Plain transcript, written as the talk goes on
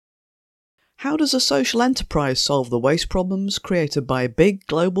How does a social enterprise solve the waste problems created by big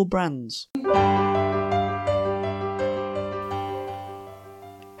global brands?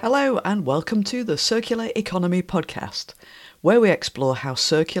 Hello and welcome to the Circular Economy Podcast, where we explore how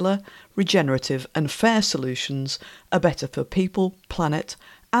circular, regenerative and fair solutions are better for people, planet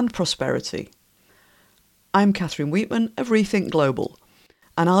and prosperity. I'm Catherine Wheatman of Rethink Global,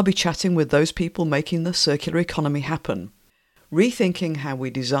 and I'll be chatting with those people making the circular economy happen, rethinking how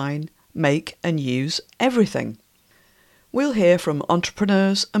we design, make and use everything. We'll hear from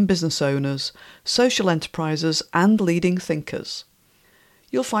entrepreneurs and business owners, social enterprises and leading thinkers.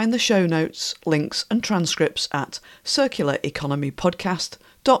 You'll find the show notes, links and transcripts at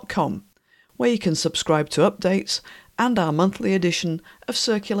circulareconomypodcast.com, where you can subscribe to updates and our monthly edition of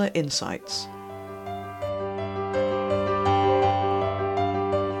Circular Insights.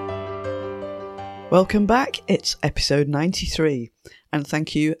 Welcome back, it's episode 93, and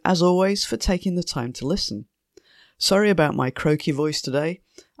thank you, as always, for taking the time to listen. Sorry about my croaky voice today.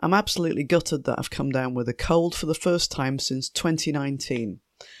 I'm absolutely gutted that I've come down with a cold for the first time since 2019,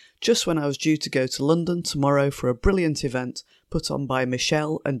 just when I was due to go to London tomorrow for a brilliant event put on by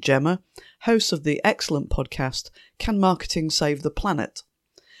Michelle and Gemma, hosts of the excellent podcast Can Marketing Save the Planet?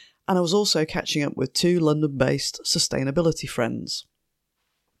 And I was also catching up with two London-based sustainability friends.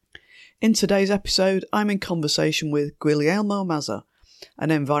 In today's episode, I'm in conversation with Guglielmo Mazza, an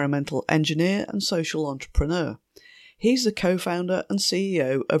environmental engineer and social entrepreneur. He's the co-founder and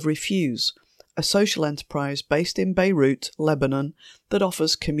CEO of Refuse, a social enterprise based in Beirut, Lebanon, that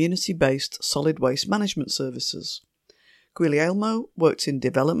offers community-based solid waste management services. Guglielmo works in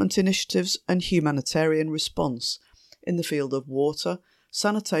development initiatives and humanitarian response in the field of water,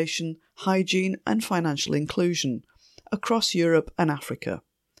 sanitation, hygiene and financial inclusion across Europe and Africa.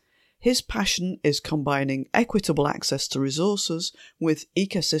 His passion is combining equitable access to resources with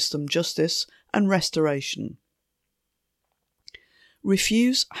ecosystem justice and restoration.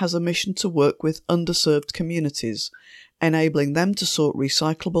 Refuse has a mission to work with underserved communities, enabling them to sort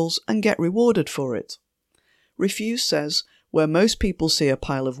recyclables and get rewarded for it. Refuse says, where most people see a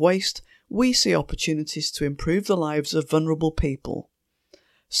pile of waste, we see opportunities to improve the lives of vulnerable people.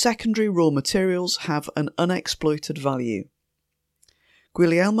 Secondary raw materials have an unexploited value.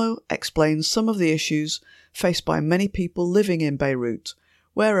 Guglielmo explains some of the issues faced by many people living in Beirut,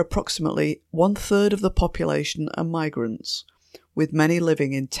 where approximately 1/3 of the population are migrants, with many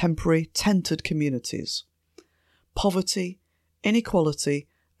living in temporary, tented communities. Poverty, inequality,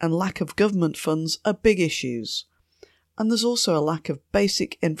 and lack of government funds are big issues, and there's also a lack of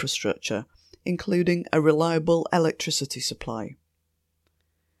basic infrastructure, including a reliable electricity supply.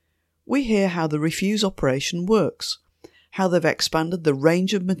 We hear how the Refuse operation works, how they've expanded the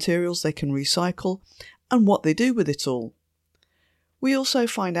range of materials they can recycle, and what they do with it all. We also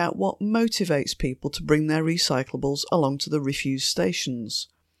find out what motivates people to bring their recyclables along to the Refuse stations.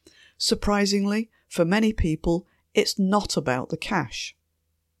 Surprisingly, for many people, it's not about the cash.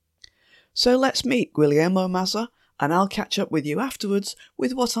 So let's meet Guglielmo Mazza, and I'll catch up with you afterwards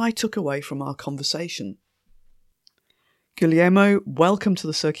with what I took away from our conversation. Guglielmo, welcome to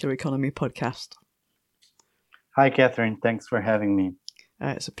the Circular Economy Podcast. Hi, Catherine. Thanks for having me.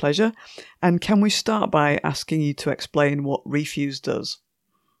 It's a pleasure. And can we start by asking you to explain what Refuse does?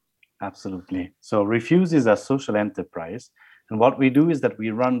 Absolutely. So Refuse is a social enterprise. And what we do is that we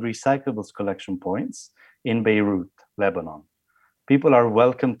run recyclables collection points in Beirut, Lebanon. People are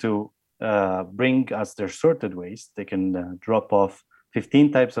welcome to bring us their sorted waste. They can drop off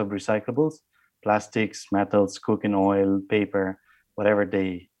 15 types of recyclables, plastics, metals, cooking oil, paper, whatever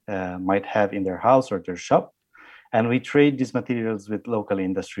they might have in their house or their shop. And we trade these materials with local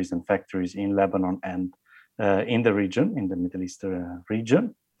industries and factories in Lebanon and in the region, in the Middle East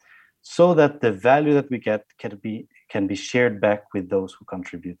region, so that the value that we get can be shared back with those who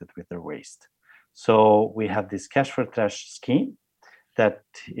contributed with their waste. So we have this cash for trash scheme that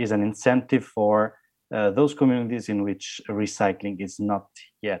is an incentive for those communities in which recycling is not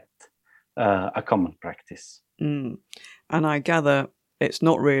yet a common practice. And I gather it's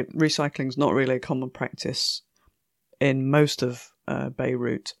not recycling is not really a common practice in most of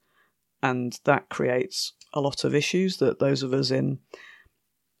Beirut, and that creates a lot of issues that those of us in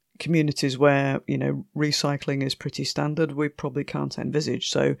communities where recycling is pretty standard, we probably can't envisage.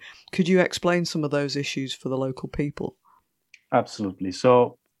 So could you explain some of those issues for the local people? Absolutely.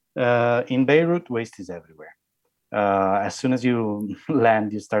 So in Beirut, waste is everywhere. As soon as you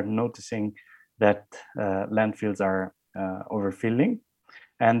land, you start noticing that landfills are overfilling,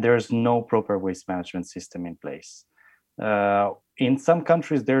 and there's no proper waste management system in place. In some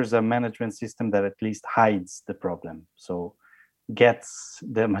countries, there's a management system that at least hides the problem. So gets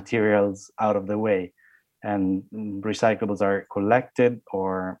the materials out of the way, and recyclables are collected,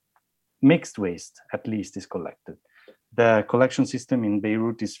 or mixed waste at least is collected. The collection system in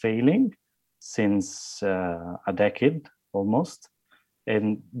Beirut is failing since a decade almost,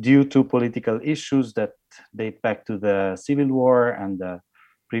 and due to political issues that date back to the civil war and the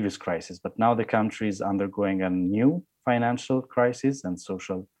previous crisis. But now the country is undergoing a new financial crisis and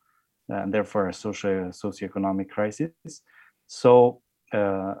social, and therefore a socioeconomic crisis. So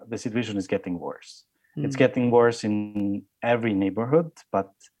the situation is getting worse. It's getting worse in every neighborhood,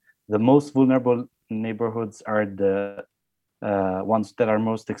 but the most vulnerable neighborhoods are the ones that are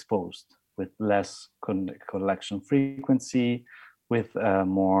most exposed, with less collection frequency, with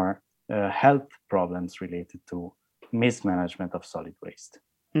more health problems related to mismanagement of solid waste.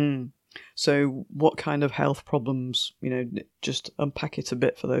 So what kind of health problems, just unpack it a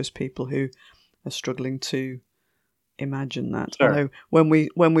bit for those people who are struggling to imagine that. Sure. I know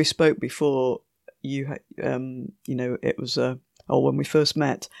when we spoke before, you it was or when we first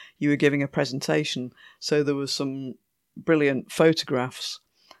met, you were giving a presentation, so there was some brilliant photographs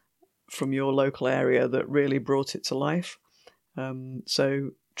from your local area that really brought it to life.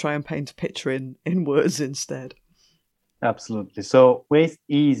 So try and paint a picture in words instead. Absolutely. So waste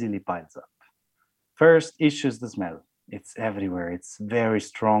easily piles up. First issue is the smell. It's everywhere. It's very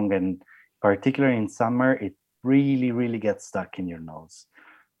strong, and particularly in summer, it really, really gets stuck in your nose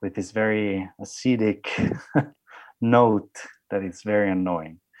with this very acidic note that is very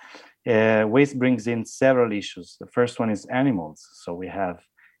annoying. Waste brings in several issues. The first one is animals. So we have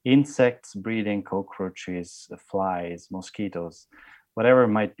insects breeding, cockroaches, flies, mosquitoes, whatever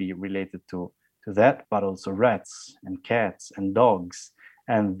might be related to that, but also rats and cats and dogs,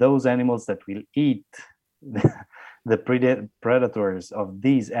 and those animals that will eat the predators of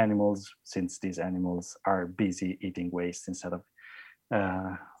these animals, since these animals are busy eating waste instead of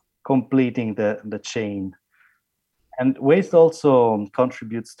completing the chain. And waste also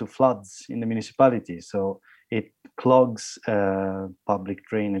contributes to floods in the municipality. So it clogs public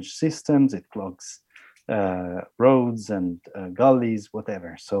drainage systems, it clogs roads and gullies,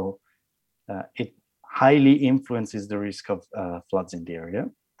 whatever. So it highly influences the risk of floods in the area.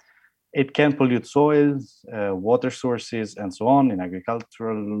 It can pollute soils, water sources, and so on in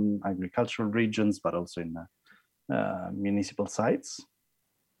agricultural regions, but also in municipal sites.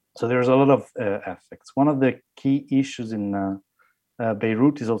 So there's a lot of effects. One of the key issues in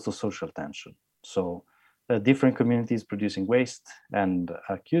Beirut is also social tension. So different communities producing waste and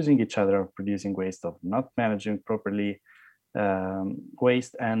accusing each other of producing waste, of not managing properly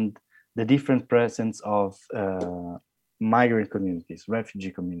waste, and the different presence of migrant communities,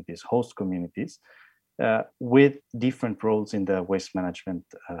 refugee communities, host communities, with different roles in the waste management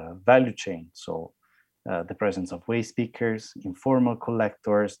value chain. So the presence of waste pickers, informal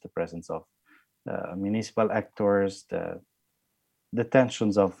collectors, the presence of municipal actors, the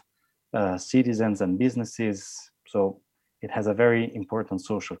tensions of citizens and businesses. So it has a very important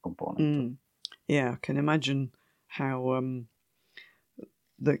social component. Yeah, I can imagine how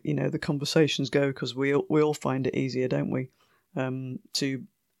the conversations go, because we all find it easier, don't we, to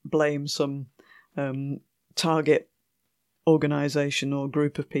blame some target organization or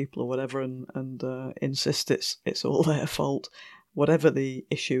group of people or whatever, and insist it's all their fault, whatever the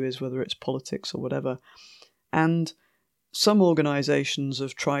issue is, whether it's politics or whatever. And some organizations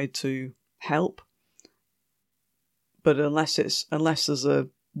have tried to help, but unless there's a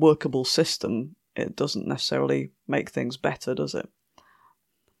workable system, it doesn't necessarily make things better, does it?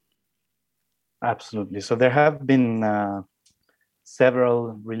 Absolutely. So there have been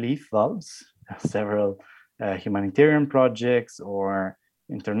several relief valves, several humanitarian projects or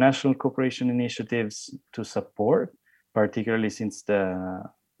international cooperation initiatives to support, particularly since the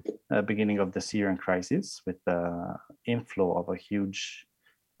beginning of the Syrian crisis, with the inflow of a huge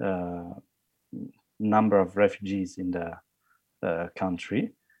number of refugees in the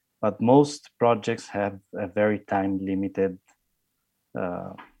country. But most projects have a very time-limited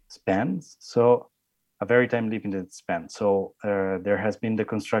spans. So a very time-limited span. So there has been the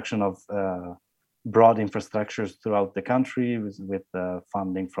construction of broad infrastructures throughout the country with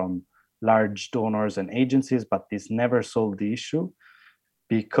funding from large donors and agencies, but this never solved the issue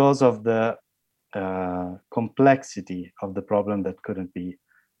because of the complexity of the problem that couldn't be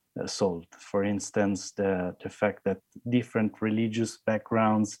solved. For instance, the fact that different religious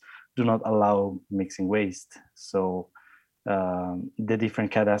backgrounds do not allow mixing waste. So the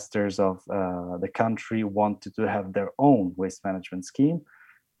different cadasters of the country wanted to have their own waste management scheme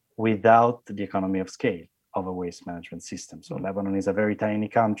without the economy of scale of a waste management system. So Lebanon is a very tiny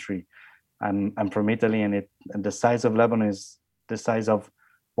country. I'm from Italy, and the size of Lebanon is the size of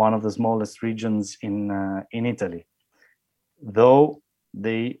one of the smallest regions in Italy, though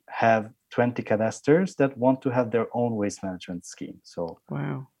they have 20 cadasters that want to have their own waste management scheme. So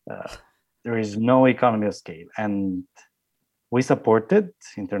wow, there is no economy of scale. And we supported,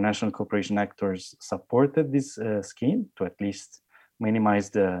 international cooperation actors supported this scheme to at least minimize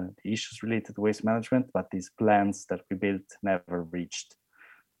the issues related to waste management, but these plans that we built never reached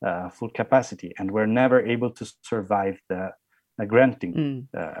full capacity and were never able to survive the granting.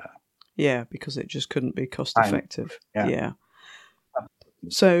 Yeah, because it just couldn't be cost Time. effective. Yeah. Yeah.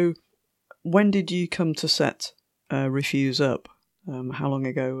 So when did you come to set Refuse up? How long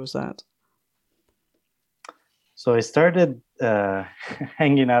ago was that? So I started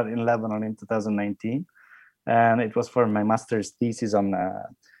hanging out in Lebanon in 2019, and it was for my master's thesis on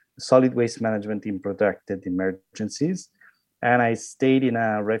solid waste management in protracted emergencies. And I stayed in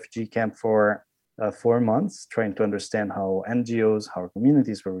a refugee camp for 4 months, trying to understand how NGOs, how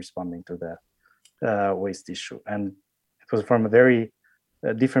communities were responding to the waste issue. And it was from a very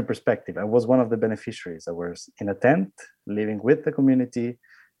different perspective. I was one of the beneficiaries. I was in a tent, living with the community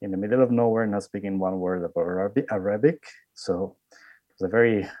in the middle of nowhere, not speaking one word of Arabic. So it was a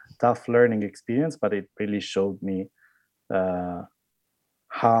very tough learning experience, but it really showed me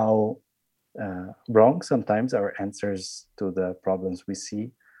how wrong sometimes our answers to the problems we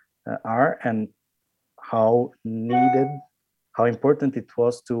see are, and how needed, how important it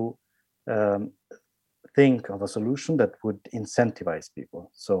was to think of a solution that would incentivize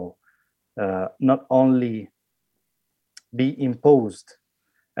people. So not only be imposed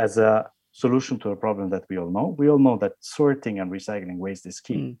as a solution to a problem that we all know that sorting and recycling waste is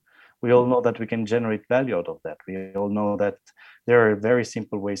key. We all know that we can generate value out of that. We all know that there are very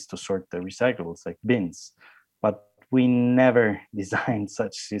simple ways to sort the recyclables, like bins, but we never designed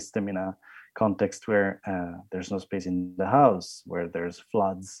such system in a context where there's no space in the house, where there's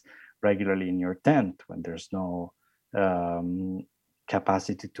floods regularly in your tent, when there's no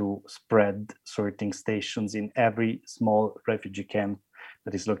capacity to spread sorting stations in every small refugee camp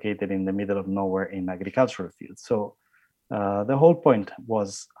that is located in the middle of nowhere in agricultural fields. So the whole point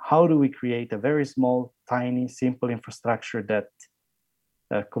was, how do we create a very small, tiny, simple infrastructure that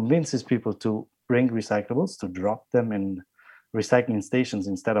convinces people to bring recyclables, to drop them in recycling stations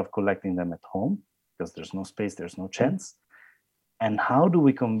instead of collecting them at home, because there's no space, there's no chance. And how do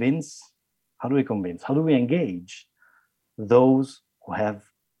we engage those who have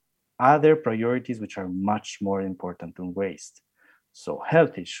other priorities which are much more important than waste? So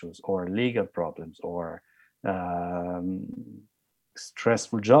health issues or legal problems or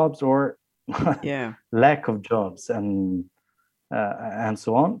stressful jobs or lack of jobs and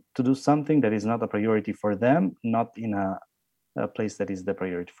so on, to do something that is not a priority for them, not in a place that is the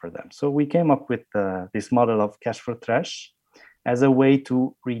priority for them. So we came up with this model of cash for trash as a way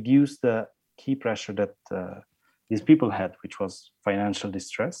to reduce the key pressure that these people had, which was financial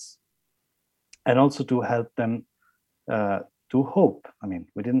distress, and also to help them to hope. I mean,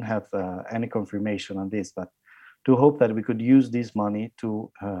 we didn't have any confirmation on this, but to hope that we could use this money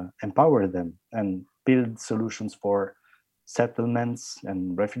to empower them and build solutions for settlements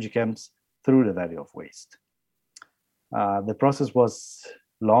and refugee camps through the value of waste. The process was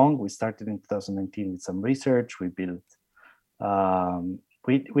long. We started in 2019 with some research. We built,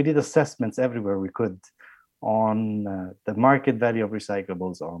 we did assessments everywhere we could on the market value of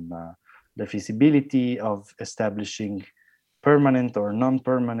recyclables, on the feasibility of establishing permanent or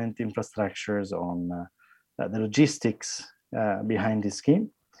non-permanent infrastructures, on the logistics behind this scheme.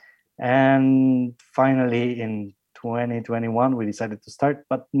 And finally, in 2021, we decided to start,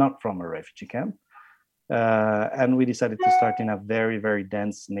 but not from a refugee camp. And we decided to start in a very, very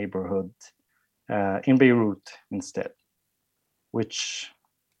dense neighborhood in Beirut instead, which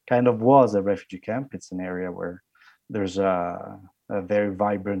kind of was a refugee camp. It's an area where there's a very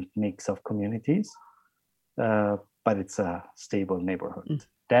vibrant mix of communities, but it's a stable neighborhood.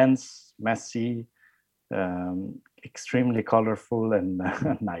 Dense, messy, extremely colorful and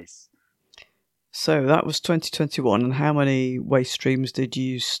nice. So that was 2021. And how many waste streams did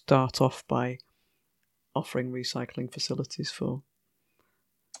you start off by offering recycling facilities for?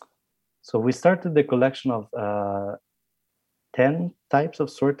 So we started the collection of 10 types of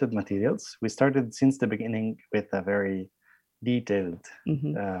sorted materials. We started since the beginning with a very detailed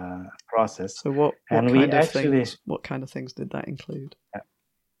process. So what kind of things did that include?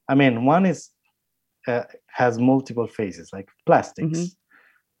 I mean, one is has multiple phases, like plastics.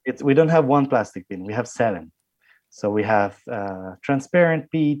 We don't have one plastic bin, we have 7. So we have transparent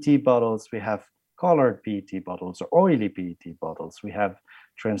PET bottles, we have colored PET bottles or oily PET bottles, we have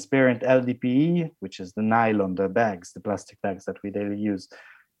transparent LDPE, which is the nylon, the bags, the plastic bags that we daily use,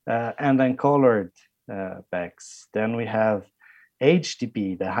 and then colored bags. Then we have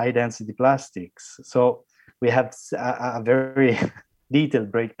HDPE, the high density plastics. So we have a very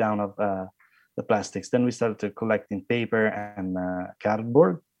detailed breakdown of the plastics. Then we started collecting paper and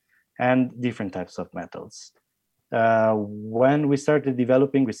cardboard and different types of metals. When we started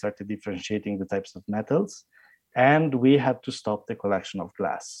developing, we started differentiating the types of metals, and we had to stop the collection of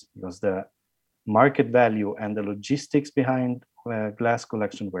glass because the market value and the logistics behind glass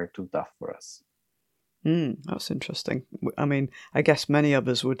collection were too tough for us. That's interesting. I mean, I guess many of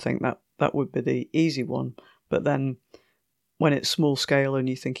us would think that that would be the easy one, but then when it's small scale and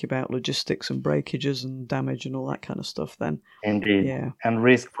you think about logistics and breakages and damage and all that kind of stuff, then indeed, yeah, and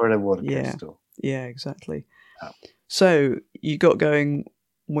risk for the workers too. Yeah, exactly. So you got going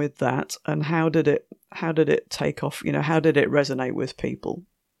with that, and how did it take off? You know, how did it resonate with people?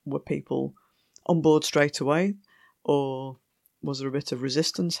 Were people on board straight away, or was there a bit of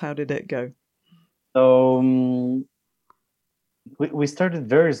resistance? How did it go? So we started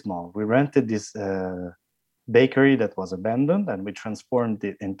very small. We rented this bakery that was abandoned, and we transformed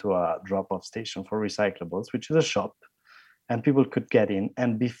it into a drop-off station for recyclables, which is a shop, and people could get in.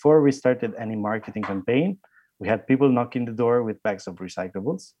 And before we started any marketing campaign, we had people knocking the door with bags of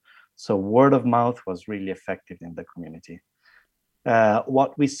recyclables. So word of mouth was really effective in the community.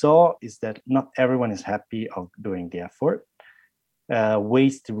 What we saw is that not everyone is happy of doing the effort.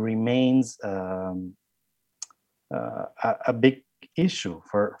 Waste remains a big issue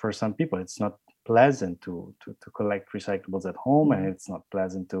for some people. It's not pleasant to collect recyclables at home, and it's not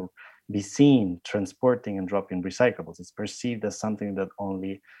pleasant to be seen transporting and dropping recyclables. It's perceived as something that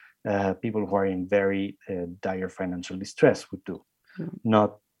only people who are in very dire financial distress would do.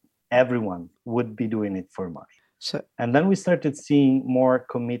 Not everyone would be doing it for money. And then we started seeing more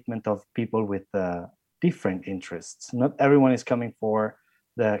commitment of people with different interests. Not everyone is coming for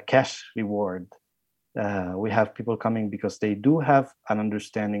the cash reward. We have people coming because they do have an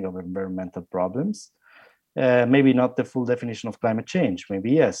understanding of environmental problems. Maybe not the full definition of climate change.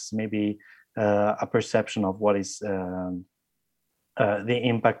 Maybe yes. Maybe a perception of what is the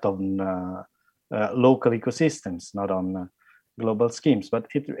impact on local ecosystems, not on global schemes. But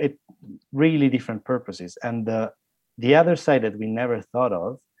it really different purposes. And the other side that we never thought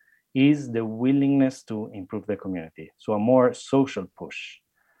of is the willingness to improve the community. So a more social push.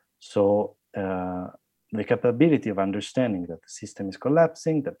 So the capability of understanding that the system is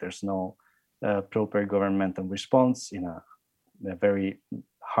collapsing, that there's no proper governmental response in a very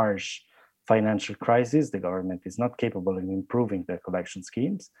harsh financial crisis. The government is not capable of improving their collection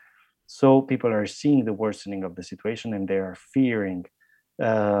schemes. So people are seeing the worsening of the situation, and they are fearing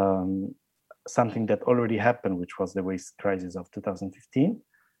something that already happened, which was the waste crisis of 2015.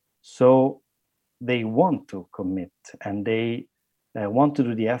 So they want to commit, and they want to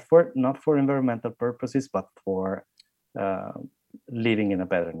do the effort, not for environmental purposes, but for living in a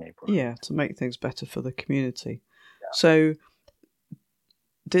better neighborhood. Yeah, to make things better for the community. Yeah. So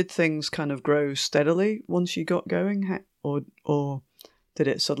did things kind of grow steadily once you got going, or did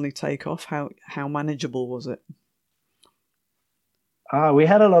it suddenly take off? How manageable was it? We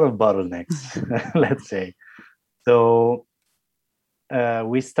had a lot of bottlenecks, let's say. So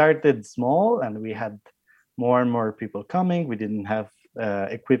we started small, and we had more and more people coming. We didn't have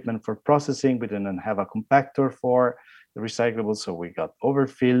equipment for processing. We didn't have a compactor for the recyclables, so we got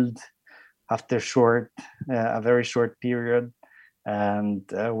overfilled after a very short period. And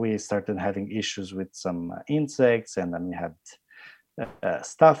we started having issues with some insects, and then we had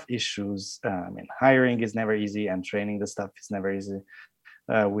staff issues. Hiring is never easy, and training the staff is never easy.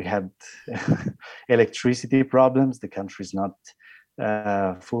 We had electricity problems. The country is not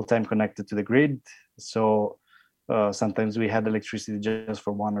full-time connected to the grid, so sometimes we had electricity just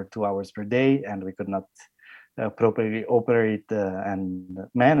for 1 or 2 hours per day, and we could not properly operate and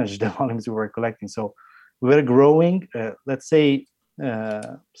manage the volumes we were collecting. So we were growing, let's say,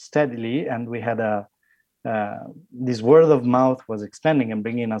 steadily, and we had this word of mouth was expanding and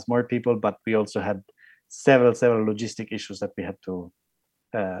bringing us more people, but we also had several logistic issues that we had to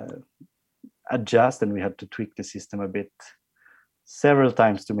adjust, and we had to tweak the system a bit several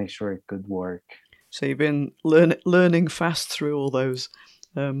times to make sure it could work. So you've been learning fast through all those.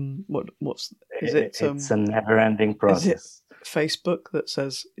 What's is it? It's a never-ending process. Is it Facebook that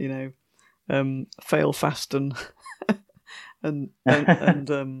says, fail fast and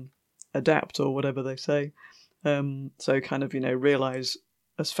and adapt, or whatever they say. So kind of realize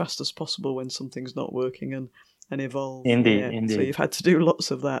as fast as possible when something's not working and evolve. Indeed. So you've had to do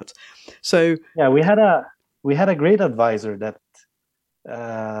lots of that. So yeah, we had a great advisor that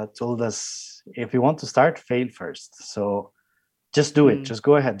told us, if you want to start, fail first. So just do it. Just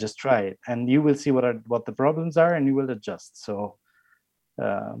go ahead. Just try it, and you will see what the problems are, and you will adjust. So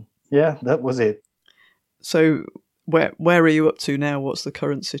yeah, that was it. So where are you up to now? What's the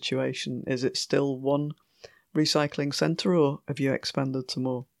current situation? Is it still one recycling centre, or have you expanded to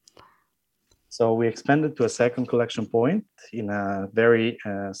more? So we expanded to a second collection point in a very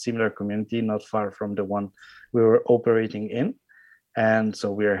similar community, not far from the one we were operating in. And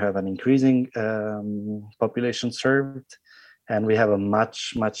so we have an increasing population served, and we have a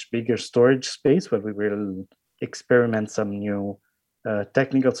much bigger storage space where we will experiment some new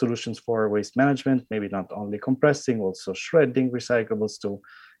technical solutions for waste management, maybe not only compressing, also shredding recyclables to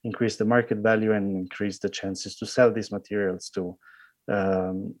increase the market value and increase the chances to sell these materials to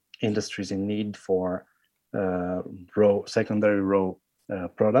industries in need for secondary raw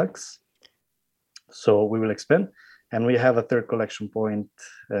products. So we will expand, and we have a third collection point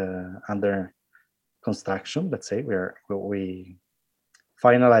under construction. Let's say we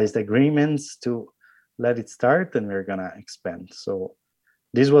finalized agreements to let it start, and we're gonna expand. So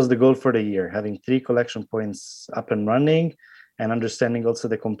this was the goal for the year: having 3 collection points up and running, and understanding also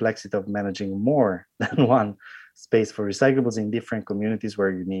the complexity of managing more than one space for recyclables in different communities where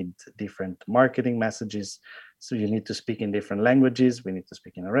you need different marketing messages. So you need to speak in different languages. We need to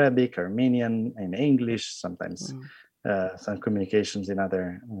speak in Arabic, Armenian, in English, sometimes some communications in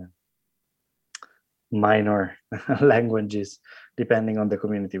other minor languages, depending on the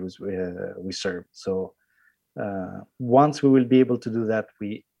community we serve. So once we will be able to do that,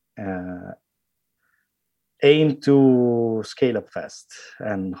 we aim to scale up fast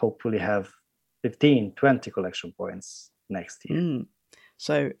and hopefully have 15, 20 collection points next year.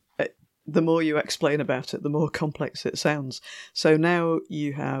 So the more you explain about it, the more complex it sounds. So now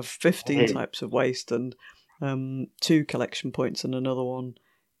you have 15 types of waste and 2 collection points and another one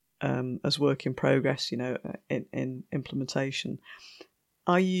as work in progress, in implementation.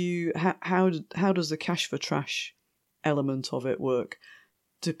 Are you how does the cash for trash element of it work?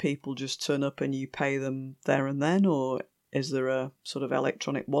 Do people just turn up and you pay them there and then, or is there a sort of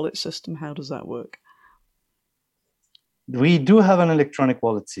electronic wallet system? How does that work? We do have an electronic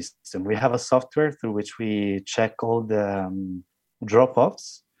wallet system. We have a software through which we check all the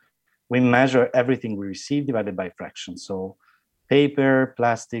drop-offs. We measure everything we receive divided by fraction. So paper,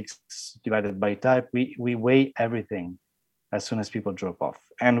 plastics divided by type. We weigh everything as soon as people drop off.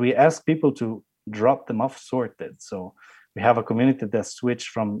 And we ask people to drop them off sorted. So we have a community that switched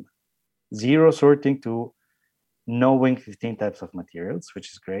from 0 sorting to knowing 15 types of materials,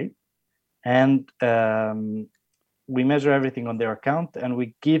 which is great. And we measure everything on their account, and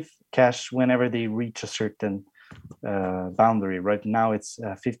we give cash whenever they reach a certain boundary. Right now it's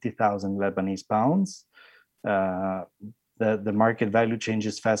 50,000 Lebanese pounds. The market value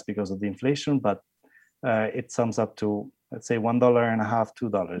changes fast because of the inflation, but it sums up to, let's say, $1.50,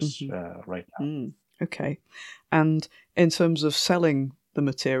 $2 right now. Okay. And in terms of selling the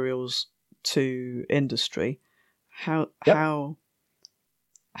materials to industry, how's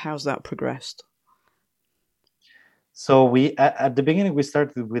that progressed? So we at the beginning we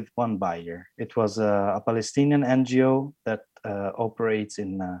started with one buyer. It was a Palestinian NGO that operates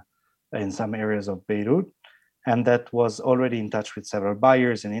in some areas of Beirut, and that was already in touch with several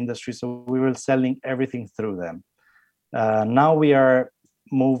buyers in industry. So we were selling everything through them. Now we are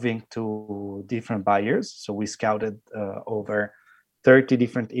moving to different buyers. So we scouted over 30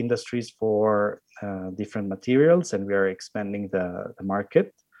 different industries for different materials, and we are expanding the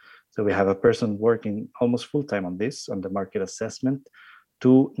market. So we have a person working almost full time on this, on the market assessment,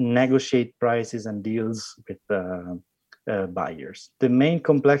 to negotiate prices and deals with buyers. The main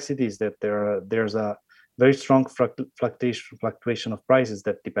complexity is that there's a very strong fluctuation of prices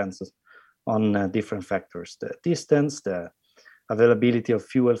that depends on different factors: the distance, the availability of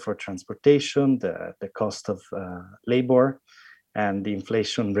fuel for transportation, the cost of labor, and the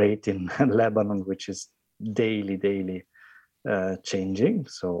inflation rate in Lebanon, which is daily changing.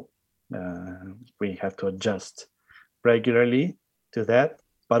 So we have to adjust regularly to that,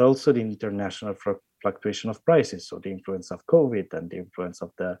 but also the international fluctuation of prices. So the influence of COVID and the influence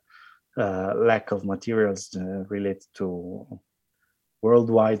of the lack of materials related to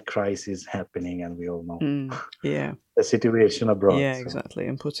worldwide crisis happening, and we all know the situation abroad. Yeah, exactly,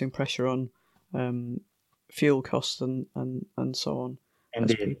 and putting pressure on fuel costs and so on.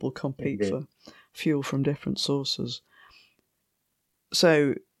 Indeed. As people compete for fuel from different sources.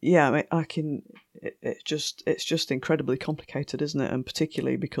 So yeah, I can. It's just incredibly complicated, isn't it? And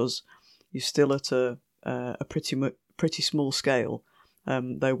particularly because you're still at a pretty small scale,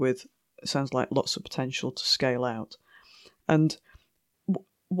 though with, it sounds like, lots of potential to scale out. And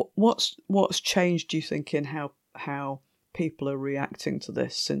what's changed, do you think, in how people are reacting to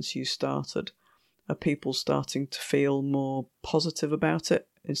this since you started? Are people starting to feel more positive about it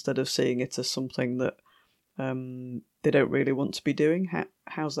instead of seeing it as something that they don't really want to be doing?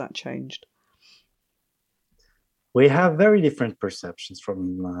 How's that changed? We have very different perceptions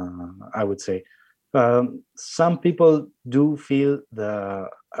from, I would say. Some people do feel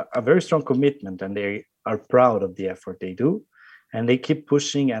a very strong commitment, and they are proud of the effort they do, and they keep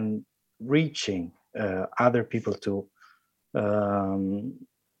pushing and reaching other people to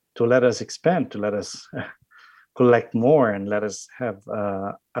let us expand, to let us collect more, and let us have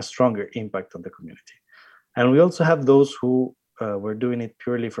a stronger impact on the community. And we also have those who were doing it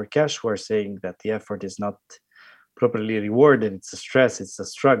purely for cash, who are saying that the effort is not properly rewarded. It's a stress, it's a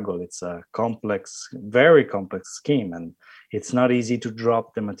struggle, it's a complex, very complex scheme, and it's not easy to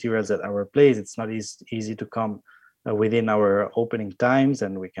drop the materials at our place. It's not easy to come within our opening times,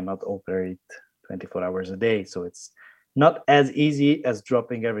 and we cannot operate 24 hours a day. So it's not as easy as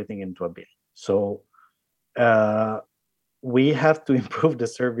dropping everything into a bin. So we have to improve the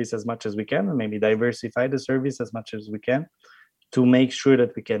service as much as we can, and maybe diversify the service as much as we can, to make sure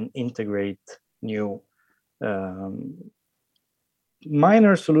that we can integrate new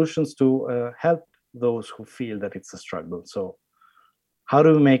minor solutions to help those who feel that it's a struggle. So how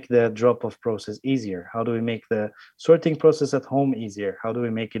do we make the drop-off process easier? How do we make the sorting process at home easier? How do we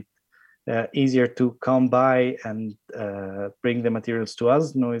make it easier to come by and bring the materials to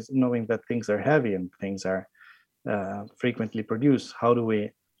us, knowing that things are heavy and things are frequently produced? How do we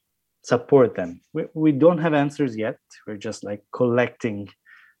support them? We don't have answers yet. We're just like collecting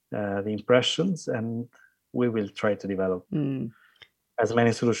the impressions, and we will try to develop as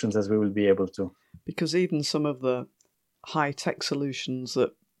many solutions as we will be able to. Because even some of the high-tech solutions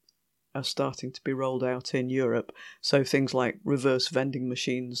that are starting to be rolled out in Europe, so things like reverse vending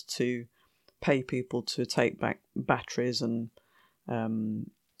machines to pay people to take back batteries, and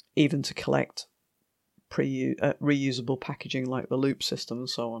even to collect reusable packaging like the loop system and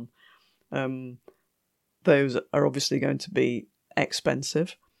so on, those are obviously going to be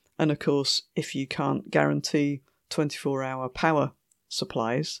expensive. And of course, if you can't guarantee 24-hour power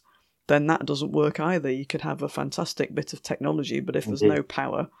supplies, then that doesn't work either. You could have a fantastic bit of technology, but if there's no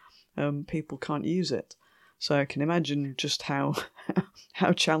power, people can't use it. So I can imagine just how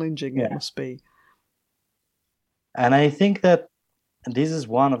challenging it must be. And I think that this is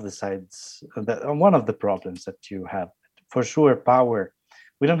one of the sides, one of the problems that you have. For sure, power.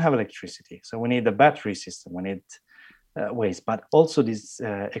 We don't have electricity, so we need a battery system. We need waste, but also this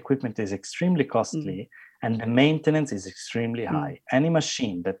equipment is extremely costly, and the maintenance is extremely high. Any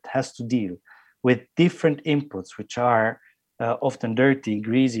machine that has to deal with different inputs, which are often dirty,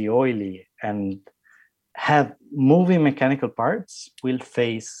 greasy, oily, and have moving mechanical parts, will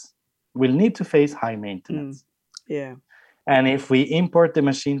need to face high maintenance. Yeah. And if we import the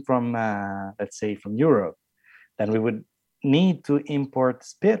machine from, let's say, from Europe, then we would need to import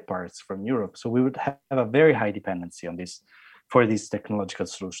spare parts from Europe. So we would have a very high dependency on this for these technological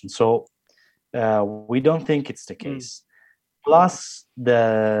solutions. So we don't think it's the case. Plus,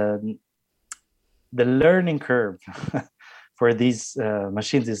 the learning curve for these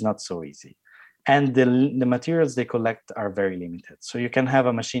machines is not so easy. And the materials they collect are very limited. So you can have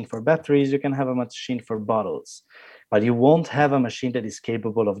a machine for batteries, you can have a machine for bottles, but you won't have a machine that is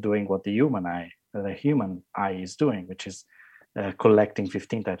capable of doing what the human eye is doing, which is collecting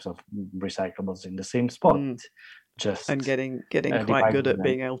 15 types of recyclables in the same spot. And getting quite good at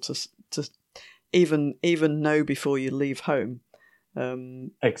being able to even know before you leave home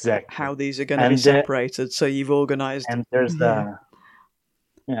exactly how these are going to be separated. So you've organized. And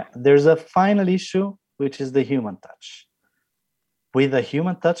there's a final issue, which is the human touch. With a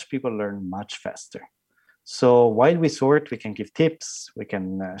human touch, people learn much faster. So while we sort, we can give tips, we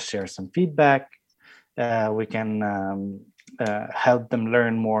can share some feedback, we can help them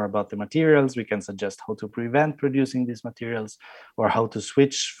learn more about the materials, we can suggest how to prevent producing these materials, or how to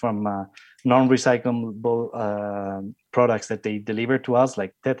switch from non-recyclable products that they deliver to us,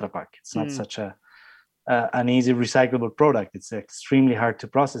 like Tetra Pak. It's not such an easy recyclable product. It's extremely hard to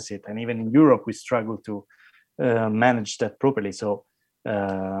process it, and even in Europe we struggle to manage that properly. So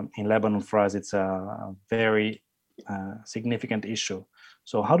in Lebanon, for us, it's a very significant issue.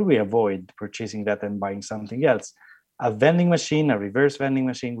 So how do we avoid purchasing that and buying something else? A vending machine, a reverse vending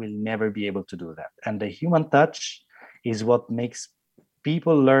machine, will never be able to do that. And the human touch is what makes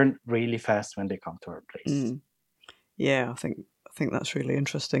people learn really fast when they come to our place. Yeah, I think that's really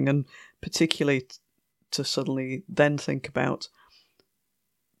interesting, and particularly to suddenly then think about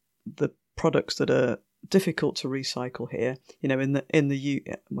the products that are difficult to recycle here. You know,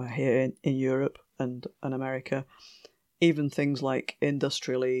 here in Europe and America, even things like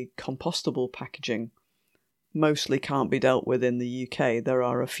industrially compostable packaging mostly can't be dealt with in the UK. There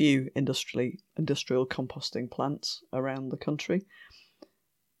are a few industrial composting plants around the country,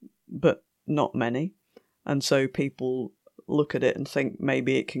 but not many. And so people look at it and think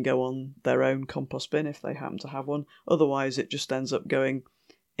maybe it can go on their own compost bin if they happen to have one. Otherwise, it just ends up going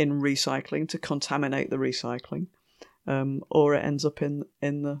in recycling to contaminate the recycling, or it ends up in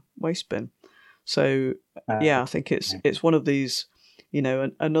the waste bin. So I think it's one of these, you know,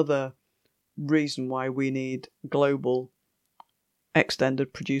 another reason why we need global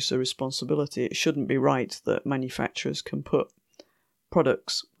extended producer responsibility. It shouldn't be right that manufacturers can put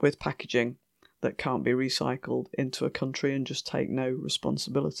products with packaging that can't be recycled into a country and just take no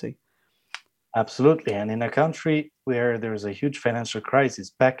responsibility. Absolutely. And in a country where there's a huge financial crisis,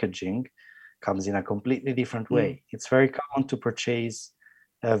 packaging comes in a completely different way. It's very common to purchase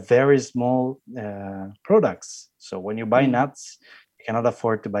very small products. So when you buy nuts, you cannot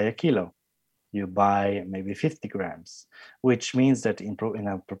afford to buy a kilo. You buy maybe 50 grams, which means that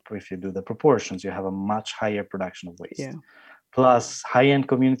if you do the proportions, you have a much higher production of waste. Yeah. Plus, high-end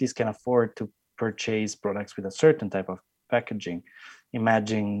communities can afford to purchase products with a certain type of packaging.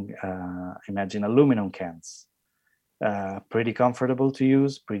 Imagine aluminum cans. Pretty comfortable to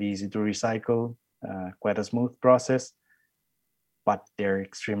use, pretty easy to recycle, quite a smooth process, but they're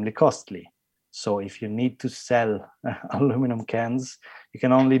extremely costly. So if you need to sell aluminum cans, you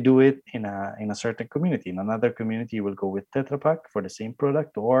can only do it in a certain community. In another community, you will go with Tetra Pak for the same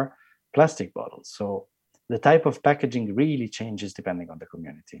product or plastic bottles. So the type of packaging really changes depending on the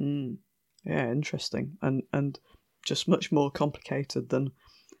community. Yeah, interesting. And just much more complicated than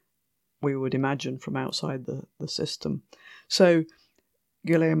we would imagine from outside the system. So,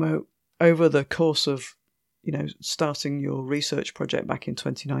 Guillermo, over the course of, you know, starting your research project back in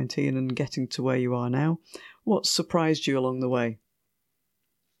 2019 and getting to where you are now, what surprised you along the way?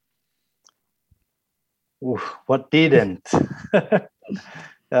 What didn't?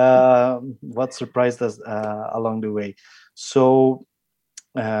 What surprised us along the way? So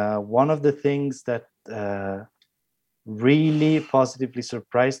one of the things that really positively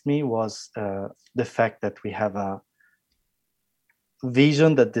surprised me was the fact that we have a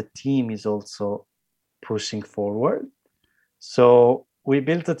vision that the team is also pushing forward. So we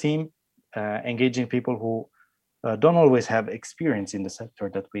built a team engaging people who don't always have experience in the sector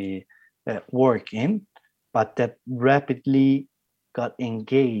that we work in, but that rapidly got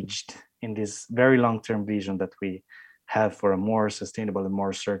engaged in this very long-term vision that we have for a more sustainable and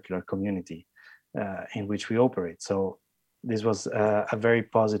more circular community in which we operate. So this was a very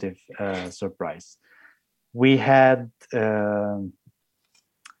positive surprise. We had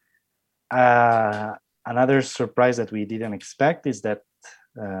another surprise that we didn't expect is that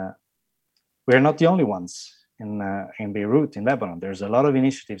we're not the only ones in Beirut, in Lebanon. There's a lot of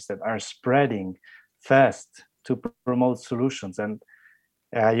initiatives that are spreading fast to promote solutions. And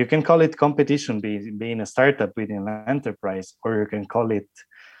you can call it competition, being a startup within an enterprise, or you can call it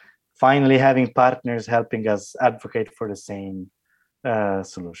finally having partners helping us advocate for the same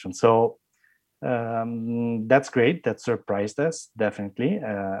solution. So that's great. That surprised us, definitely.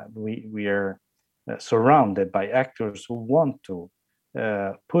 We are surrounded by actors who want to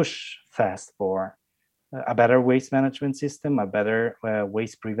push fast for a better waste management system, a better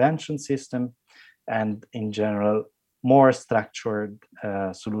waste prevention system, and in general, more structured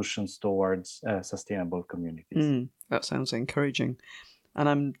solutions towards sustainable communities. That sounds encouraging.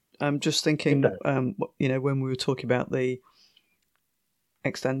 And I'm just thinking, you know, when we were talking about the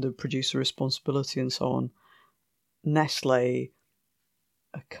extended producer responsibility and so on, Nestle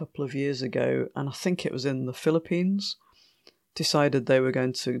a couple of years ago, and I think it was in the Philippines, decided they were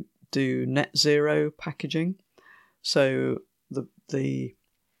going to do net zero packaging. So the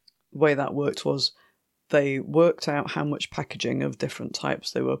way that worked was they worked out how much packaging of different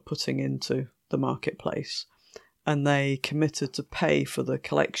types they were putting into the marketplace, and they committed to pay for the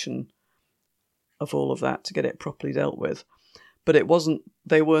collection of all of that to get it properly dealt with. But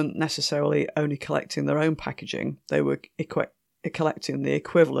they weren't necessarily only collecting their own packaging, they were collecting the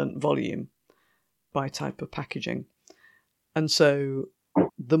equivalent volume by type of packaging. And so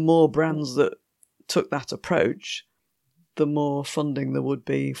the more brands that took that approach, the more funding there would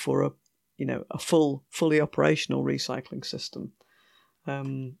be for a fully operational recycling system.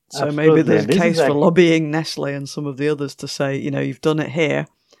 So Absolutely. Maybe there's a case for lobbying Nestle and some of the others to say, you know, you've done it here.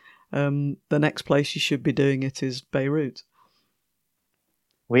 The next place you should be doing it is Beirut.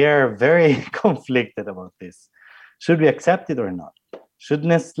 We are very conflicted about this. Should we accept it or not? Should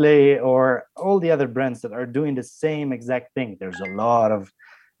Nestle or all the other brands that are doing the same exact thing? There's a lot of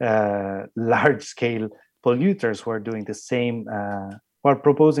large scale polluters who are doing the same, who are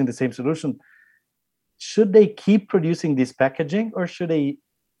proposing the same solution. Should they keep producing this packaging, or should they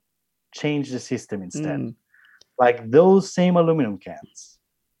change the system instead? Like those same aluminum cans,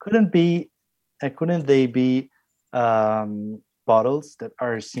 couldn't they be bottles that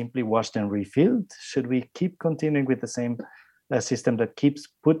are simply washed and refilled? Should we keep continuing with the same system that keeps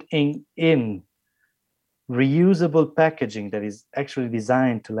putting in reusable packaging that is actually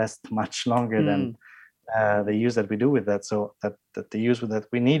designed to last much longer than the use that we do with that, so that the use that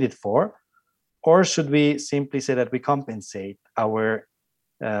we need it for? Or should we simply say that we compensate our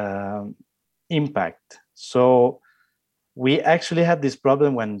impact? So we actually had this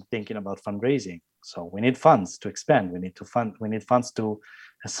problem when thinking about fundraising. So we need funds to expand. We need funds to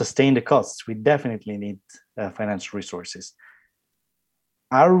sustain the costs. We definitely need financial resources.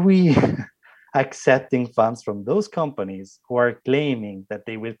 Are we accepting funds from those companies who are claiming that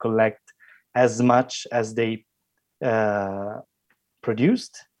they will collect as much as they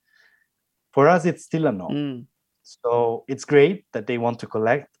produced? For us, it's still a no. So it's great that they want to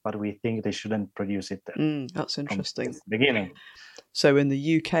collect, but we think they shouldn't produce it. That's interesting. From the beginning. So in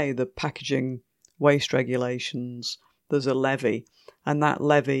the UK, the packaging waste regulations, there's a levy, and that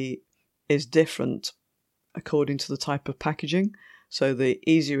levy is different according to the type of packaging. So the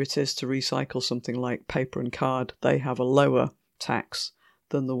easier it is to recycle something like paper and card, they have a lower tax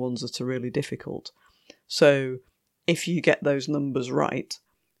than the ones that are really difficult. So if you get those numbers right,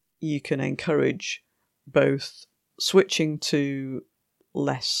 you can encourage both switching to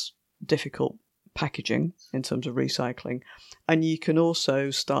less difficult packaging in terms of recycling, and you can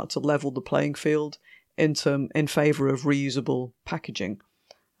also start to level the playing field in favour of reusable packaging.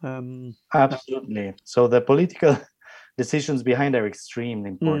 Absolutely. So the political decisions behind are extremely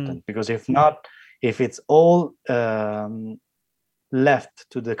important, because if it's all left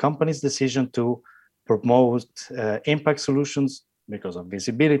to the company's decision to promote impact solutions because of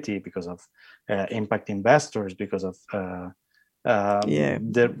visibility, because of impact investors, because of the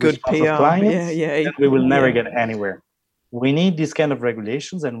good response PR of clients, then we will never get anywhere. We need these kind of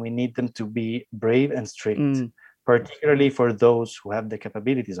regulations, and we need them to be brave and strict, particularly for those who have the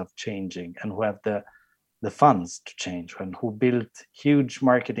capabilities of changing and who have the funds to change, and who build huge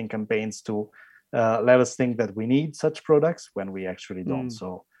marketing campaigns to let us think that we need such products when we actually don't.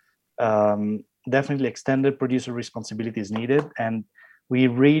 So definitely extended producer responsibility is needed, and we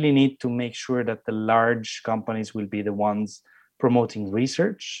really need to make sure that the large companies will be the ones promoting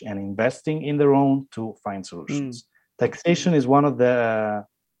research and investing in their own to find solutions. Taxation is one of the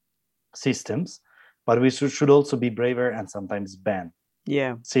systems, but we should also be braver and sometimes ban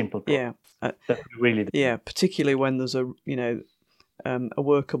simple products. Really particularly when there's a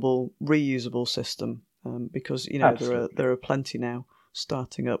workable reusable system, because there are plenty now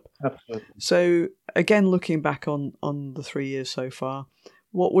starting up. Absolutely. So again, looking back on the 3 years so far,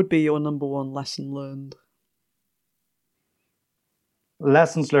 what would be your number one lesson learned?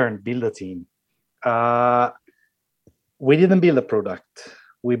 Lessons learned: build a team. We didn't build a product.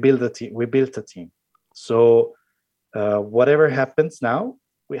 We built a team. So whatever happens now,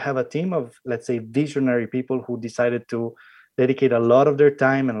 we have a team of, let's say, visionary people who decided to dedicate a lot of their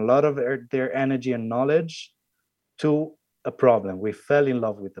time and a lot of their energy and knowledge to a problem. We fell in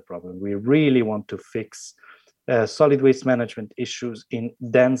love with the problem. We really want to fix solid waste management issues in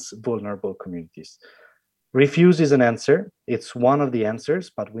dense, vulnerable communities. Refuse is an answer. It's one of the answers,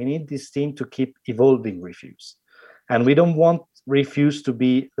 but we need this team to keep evolving Refuse. And we don't want Refuse to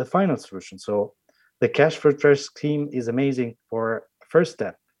be the final solution. So the cash for trash scheme is amazing for first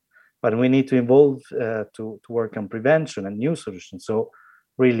step, but we need to evolve to work on prevention and new solutions. So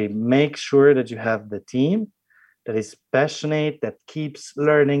really make sure that you have the team that is passionate, that keeps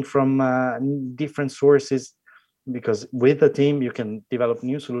learning from different sources, because with the team, you can develop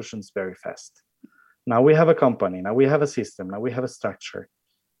new solutions very fast. Now we have a company, now we have a system, now we have a structure.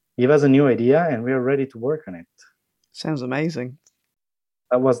 Give us a new idea and we are ready to work on it. Sounds amazing.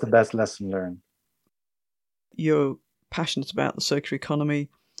 That was the best lesson learned. You're passionate about the circular economy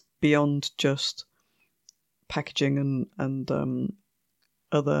beyond just packaging and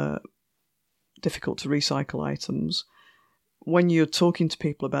other difficult to recycle items. When you're talking to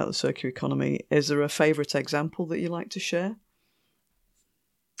people about the circular economy, is there a favourite example that you like to share?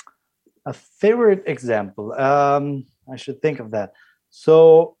 A favorite example? I should think of that.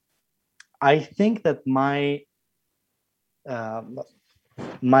 So I think that my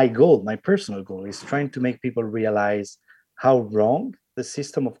goal, my personal goal, is trying to make people realize how wrong the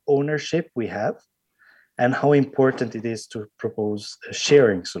system of ownership we have, and how important it is to propose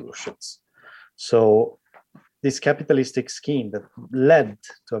sharing solutions. So this capitalistic scheme that led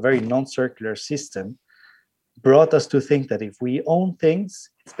to a very non-circular system brought us to think that if we own things,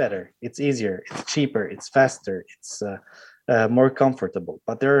 it's better, it's easier, it's cheaper, it's faster, it's more comfortable.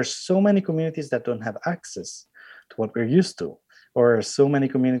 But there are so many communities that don't have access to what we're used to, or so many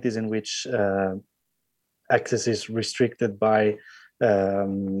communities in which access is restricted by,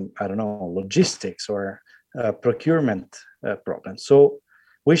 I don't know, logistics or procurement problems. So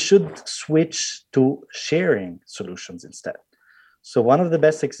we should switch to sharing solutions instead. So one of the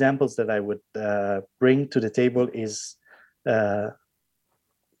best examples that I would bring to the table is a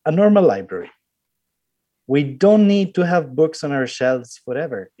normal library. We don't need to have books on our shelves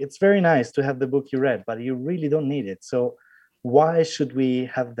forever. It's very nice to have the book you read, but you really don't need it. So why should we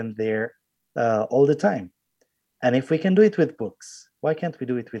have them there all the time? And if we can do it with books, why can't we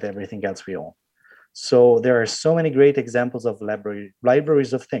do it with everything else we own? So there are so many great examples of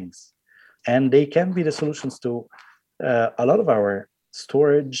libraries of things, and they can be the solutions to a lot of our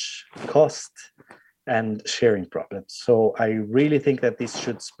storage cost and sharing problems. So I really think that this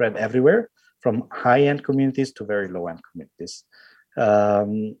should spread everywhere, from high-end communities to very low-end communities.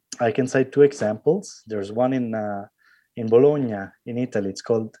 I can cite two examples. There's one in Bologna, in Italy. It's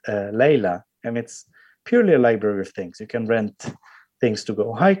called Leila, and it's purely a library of things. You can rent things to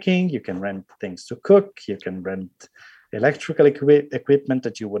go hiking, you can rent things to cook, you can rent electrical equipment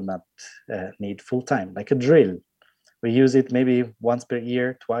that you would not need full-time, like a drill. We use it maybe once per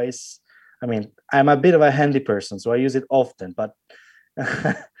year, twice. I mean, I'm a bit of a handy person, so I use it often, but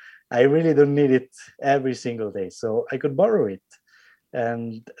I really don't need it every single day. So I could borrow it.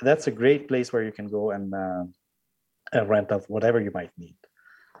 And that's a great place where you can go and rent out whatever you might need.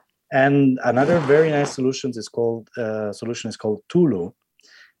 And another very nice solution is called Tulu.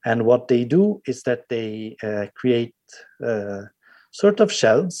 And what they do is that they create sort of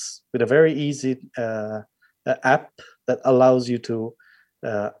shelves with a very easy app that allows you to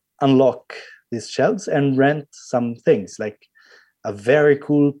unlock these shelves and rent some things, like a very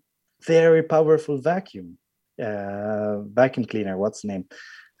cool, very powerful vacuum cleaner. What's the name?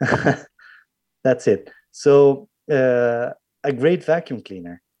 That's it. So a great vacuum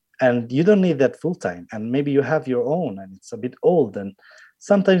cleaner. And you don't need that full time. And maybe you have your own and it's a bit old. And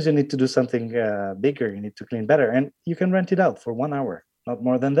sometimes you need to do something bigger. You need to clean better. And you can rent it out for 1 hour, not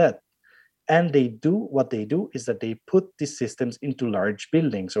more than that. And what they do is that they put these systems into large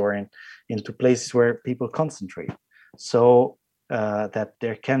buildings or into places where people concentrate. So that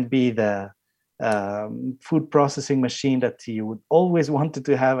there can be the food processing machine that you would always wanted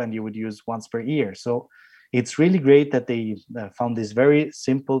to have and you would use once per year. So it's really great that they found this very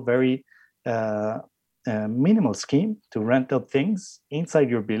simple, very minimal scheme to rent out things inside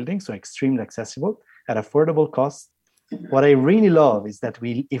your building, so extremely accessible at affordable cost. What I really love is that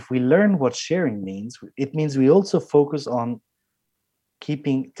if we learn what sharing means, it means we also focus on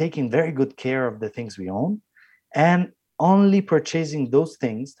taking very good care of the things we own and only purchasing those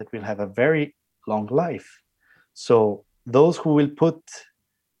things that will have a very long life. So those who will put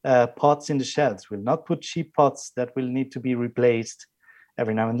pots in the shelves will not put cheap pots that will need to be replaced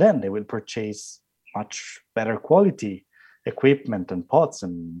every now and then. They will purchase much better quality equipment and pots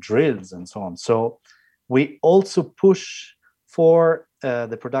and drills and so on. So we also push for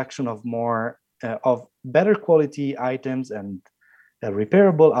the production of more of better quality items and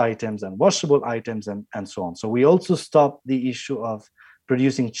repairable items and washable items and so on. So we also stop the issue of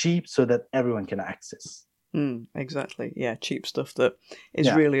producing cheap so that everyone can access. Exactly. Yeah, cheap stuff that is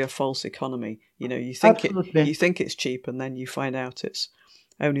really a false economy. You know, you think it's cheap, and then you find out it's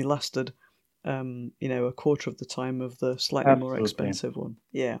only lasted, a quarter of the time of the slightly more expensive one.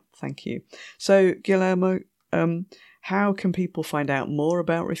 Yeah, thank you. So, Guillermo, how can people find out more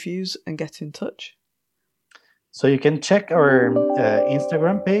about Refuse and get in touch? So you can check our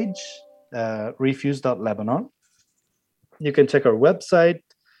Instagram page, refuse.lebanon. You can check our website,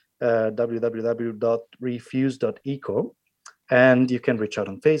 www.refuse.eco, and you can reach out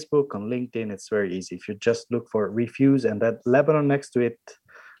on Facebook, on LinkedIn. It's very easy. If you just look for Refuse and that Lebanon next to it,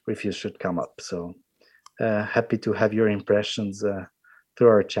 Refuse should come up. So happy to have your impressions through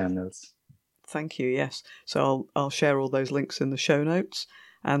our channels. Thank you. Yes. So I'll share all those links in the show notes,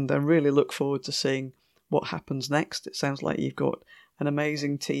 and I really look forward to seeing what happens next. It sounds like you've got an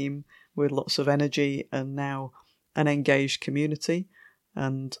amazing team with lots of energy and now an engaged community,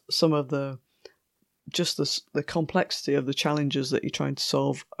 and some of the complexity of the challenges that you're trying to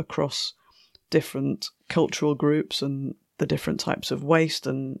solve across different cultural groups and the different types of waste,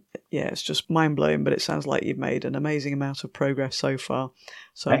 and yeah, it's just mind-blowing, but it sounds like you've made an amazing amount of progress so far.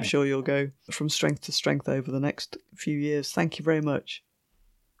 So I'm sure you'll go from strength to strength over the next few years. Thank you very much.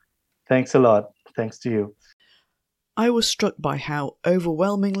 Thanks a lot. Thanks to you. I was struck by how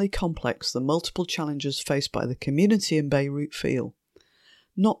overwhelmingly complex the multiple challenges faced by the community in Beirut feel.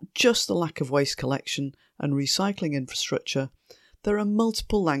 Not just the lack of waste collection and recycling infrastructure, there are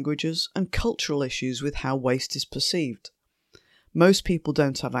multiple languages and cultural issues with how waste is perceived. Most people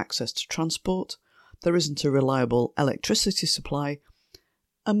don't have access to transport, there isn't a reliable electricity supply,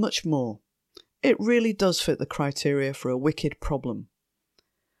 and much more. It really does fit the criteria for a wicked problem.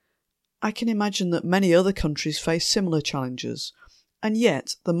 I can imagine that many other countries face similar challenges, and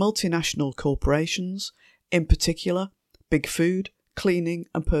yet the multinational corporations, in particular big food, cleaning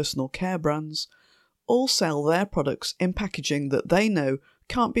and personal care brands, all sell their products in packaging that they know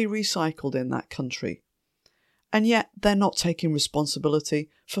can't be recycled in that country. And yet they're not taking responsibility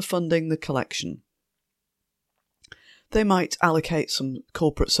for funding the collection. They might allocate some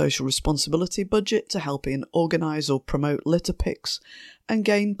corporate social responsibility budget to help in organise or promote litter picks and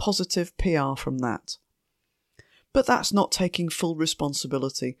gain positive PR from that. But that's not taking full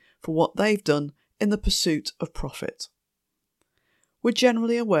responsibility for what they've done in the pursuit of profit. We're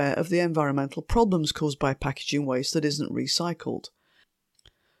generally aware of the environmental problems caused by packaging waste that isn't recycled.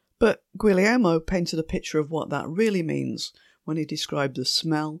 But Guglielmo painted a picture of what that really means when he described the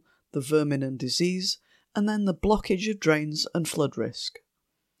smell, the vermin and disease, and then the blockage of drains and flood risk.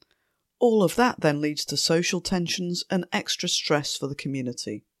 All of that then leads to social tensions and extra stress for the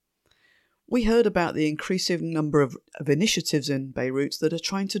community. We heard about the increasing number of initiatives in Beirut that are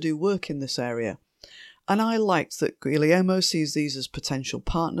trying to do work in this area, and I liked that Guglielmo sees these as potential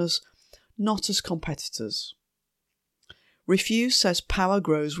partners, not as competitors. Refuse says power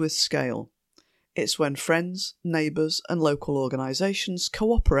grows with scale. It's when friends, neighbours and local organisations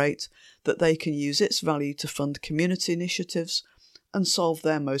cooperate that they can use its value to fund community initiatives and solve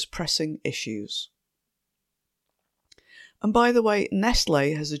their most pressing issues. And by the way,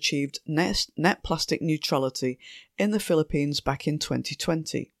 Nestlé has achieved net plastic neutrality in the Philippines back in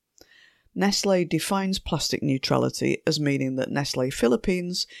 2020. Nestlé defines plastic neutrality as meaning that Nestlé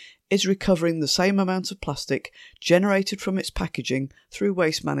Philippines is recovering the same amount of plastic generated from its packaging through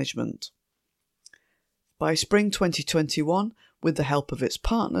waste management. By spring 2021, with the help of its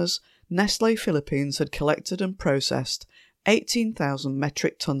partners, Nestlé Philippines had collected and processed 18,000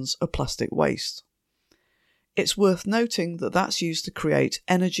 metric tonnes of plastic waste. It's worth noting that that's used to create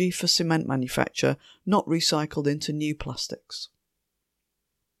energy for cement manufacture, not recycled into new plastics.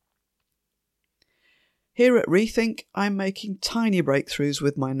 Here at Rethink, I'm making tiny breakthroughs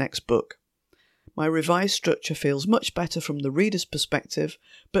with my next book. My revised structure feels much better from the reader's perspective,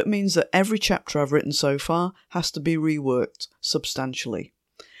 but means that every chapter I've written so far has to be reworked substantially,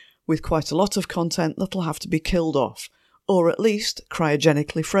 with quite a lot of content that'll have to be killed off, or at least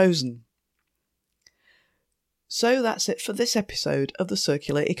cryogenically frozen. So that's it for this episode of the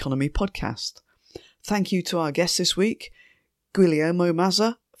Circular Economy podcast. Thank you to our guest this week, Guglielmo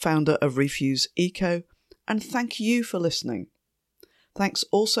Mazza, founder of Refuse Eco, and thank you for listening. Thanks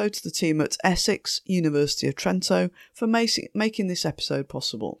also to the team at Essex, University of Trento, for making this episode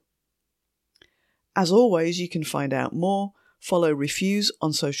possible. As always, you can find out more, follow Refuse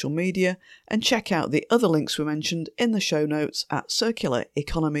on social media, and check out the other links we mentioned in the show notes at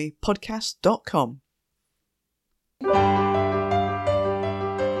circulareconomypodcast.com.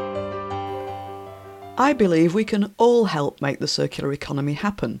 I believe we can all help make the circular economy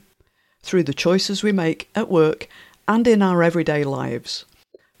happen, through the choices we make at work and in our everyday lives.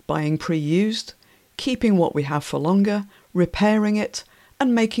 Buying pre-used, keeping what we have for longer, repairing it,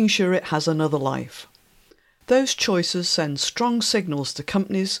 and making sure it has another life. Those choices send strong signals to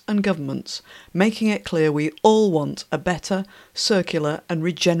companies and governments, making it clear we all want a better, circular and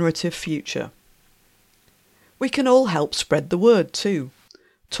regenerative future. We can all help spread the word too.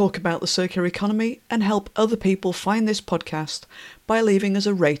 Talk about the circular economy and help other people find this podcast by leaving us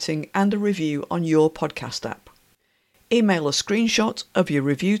a rating and a review on your podcast app. Email a screenshot of your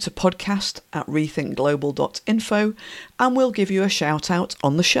review to podcast@rethinkglobal.info and we'll give you a shout out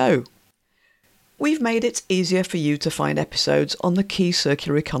on the show. We've made it easier for you to find episodes on the key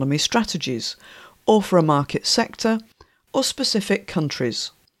circular economy strategies, or for a market sector, or specific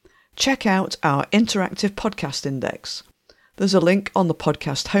countries. Check out our interactive podcast index. There's a link on the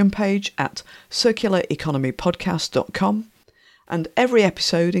podcast homepage at circulareconomypodcast.com, and every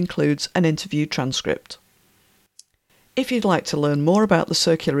episode includes an interview transcript. If you'd like to learn more about the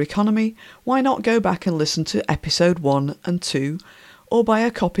circular economy, why not go back and listen to episode 1 and 2, or buy a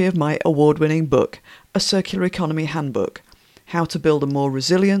copy of my award-winning book, A Circular Economy Handbook, How to Build a More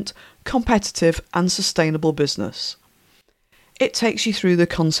Resilient, Competitive and Sustainable Business. It takes you through the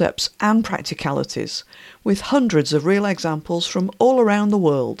concepts and practicalities, with hundreds of real examples from all around the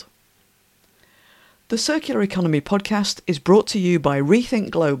world. The Circular Economy podcast is brought to you by Rethink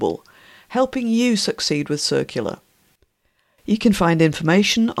Global, helping you succeed with circular. You can find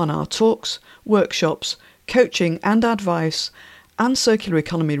information on our talks, workshops, coaching and advice, and circular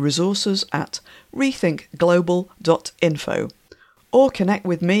economy resources at rethinkglobal.info, or connect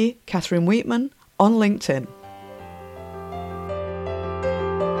with me, Catherine Wheatman, on LinkedIn.